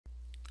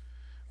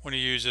want to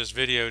use this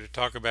video to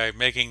talk about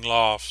making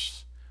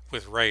lofts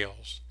with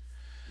rails.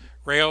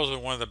 Rails are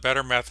one of the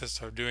better methods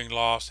of doing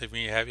lofts if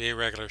you have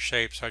irregular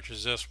shapes such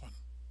as this one.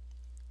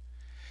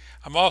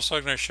 I'm also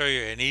going to show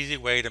you an easy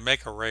way to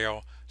make a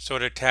rail so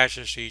it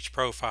attaches to each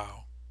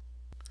profile.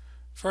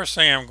 First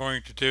thing I'm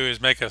going to do is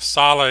make a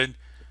solid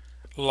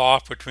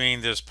loft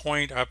between this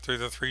point up through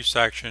the three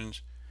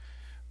sections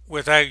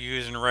without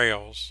using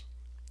rails.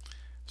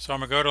 So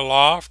I'm going to go to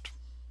Loft,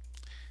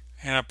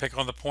 and I'll pick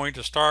on the point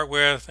to start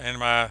with and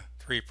my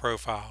three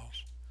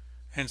profiles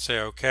and say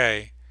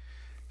OK.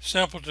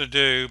 Simple to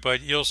do,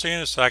 but you'll see in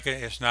a second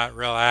it's not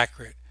real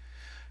accurate.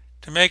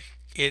 To make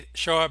it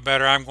show up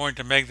better, I'm going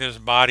to make this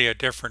body a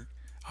different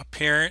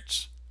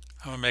appearance.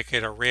 I'm going to make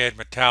it a red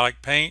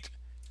metallic paint,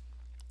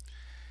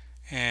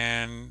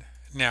 and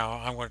now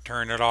I'm going to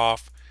turn it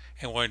off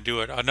and we'll do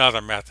it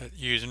another method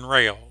using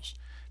rails.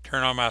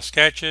 Turn on my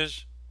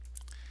sketches.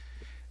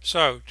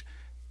 So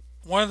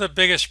one of the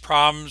biggest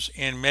problems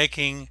in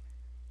making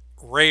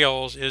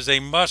rails is they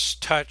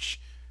must touch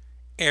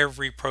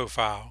every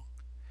profile,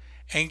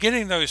 and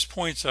getting those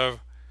points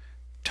of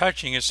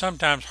touching is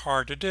sometimes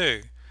hard to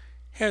do.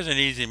 Here's an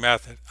easy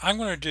method. I'm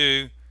going to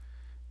do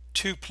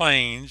two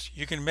planes.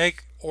 You can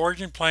make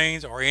origin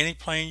planes or any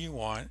plane you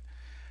want.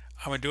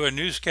 I'm going to do a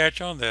new sketch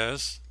on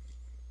this,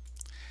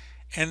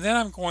 and then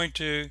I'm going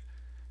to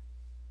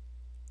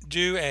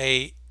do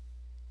a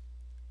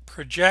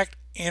project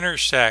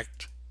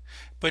intersect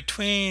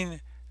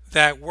between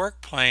that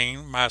work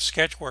plane, my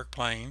sketch work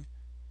plane,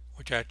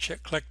 which I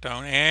clicked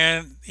on,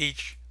 and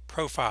each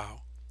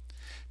profile.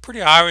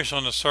 Pretty obvious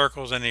on the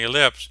circles and the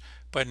ellipse,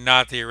 but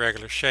not the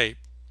irregular shape.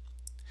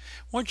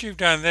 Once you've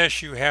done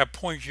this, you have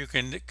points you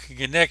can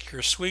connect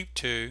your sweep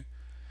to,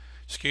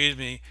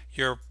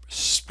 your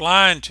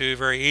spline to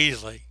very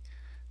easily.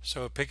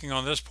 So picking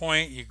on this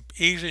point, you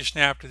easily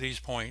snap to these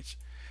points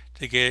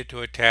to get it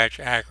to attach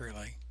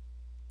accurately.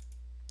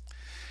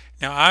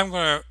 Now I'm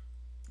going to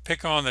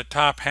pick on the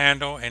top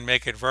handle and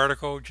make it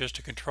vertical just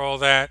to control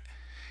that,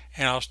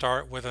 and I'll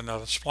start with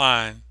another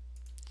spline.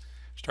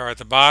 Start at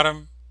the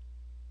bottom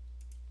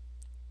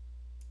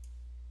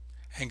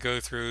and go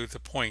through the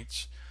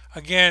points.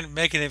 Again,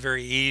 making it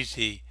very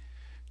easy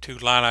to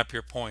line up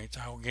your points.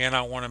 Again,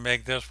 I want to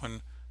make this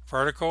one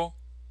vertical.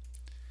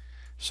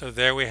 So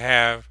there we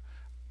have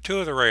two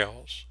of the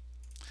rails.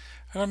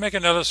 I'm going to make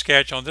another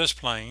sketch on this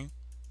plane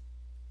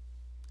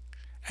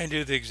and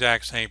do the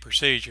exact same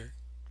procedure.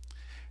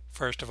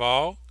 First of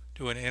all,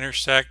 do an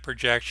intersect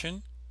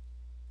projection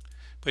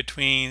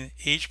between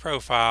each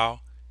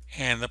profile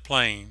and the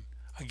plane.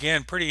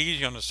 Again, pretty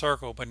easy on the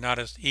circle, but not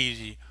as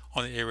easy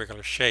on the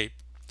irregular shape.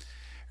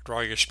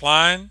 Draw your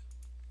spline.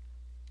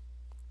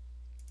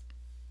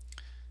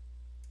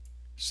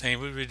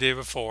 Same as we did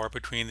before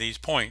between these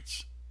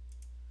points.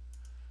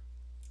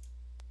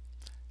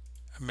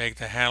 Make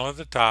the handle at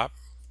the top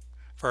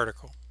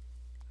vertical.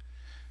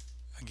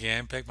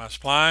 Again, pick my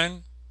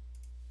spline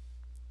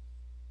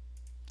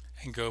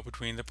and go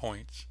between the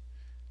points.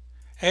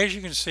 As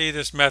you can see,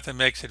 this method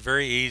makes it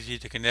very easy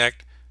to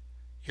connect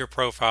your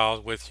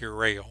profiles with your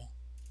rail.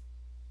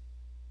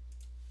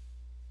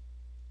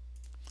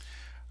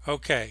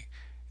 Okay,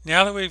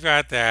 now that we've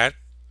got that,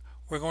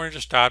 we're going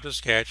to stop the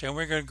sketch and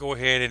we're going to go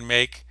ahead and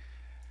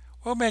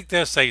we'll make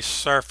this a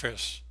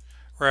surface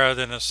rather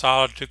than a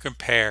solid to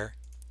compare.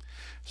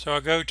 So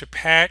I'll go to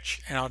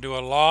patch and I'll do a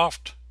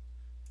loft,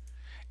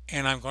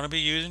 and I'm going to be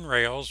using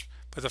rails,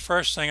 but the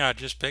first thing I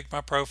just pick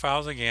my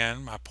profiles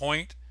again, my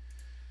point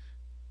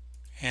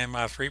and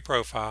my three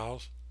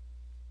profiles.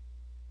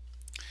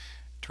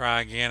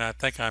 Try again. I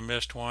think I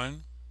missed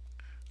one.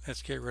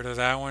 Let's get rid of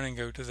that one and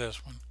go to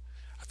this one.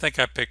 I think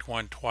I picked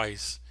one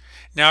twice.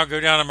 Now I'll go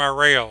down to my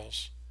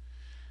rails.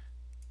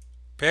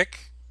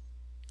 Pick,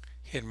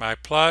 hit my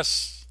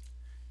plus,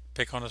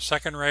 pick on the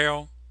second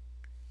rail,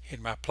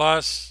 hit my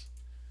plus,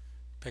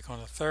 pick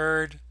on the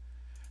third.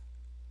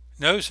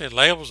 Notice it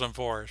labels them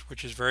for us,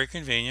 which is very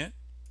convenient.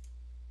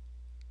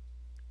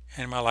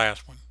 And my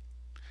last one.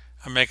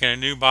 I'm making a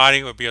new body.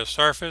 It would be a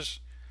surface.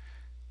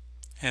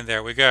 And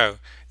there we go.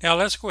 Now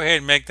let's go ahead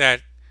and make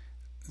that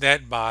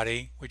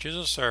body, which is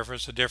a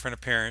surface, a different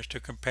appearance to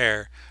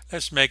compare.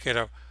 Let's make it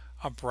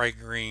a bright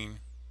green.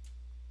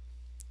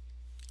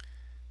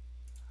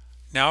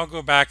 Now I'll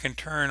go back and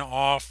turn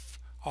off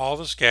all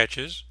the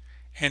sketches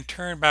and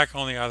turn back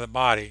on the other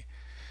body.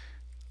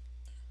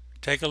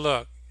 Take a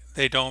look.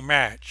 They don't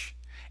match.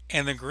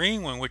 And the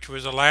green one, which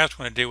was the last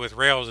one I did with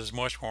rails, is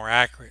much more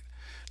accurate.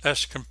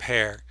 Let's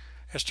compare.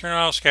 Let's turn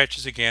on our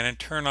sketches again and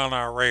turn on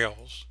our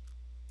rails.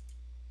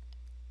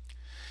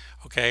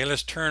 Okay,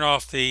 let's turn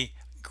off the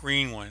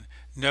green one.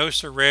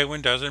 Notice the red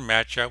one doesn't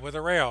match up with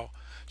the rail.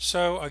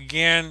 So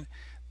again,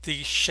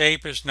 the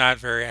shape is not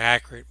very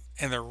accurate.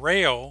 And the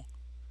rail,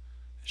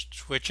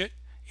 switch it,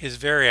 is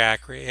very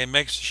accurate. It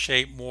makes the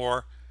shape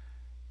more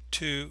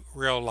to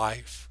real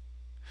life.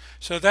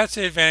 So that's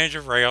the advantage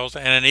of rails,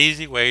 and an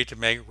easy way to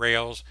make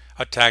rails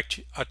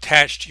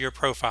attached to your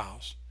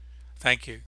profiles. Thank you.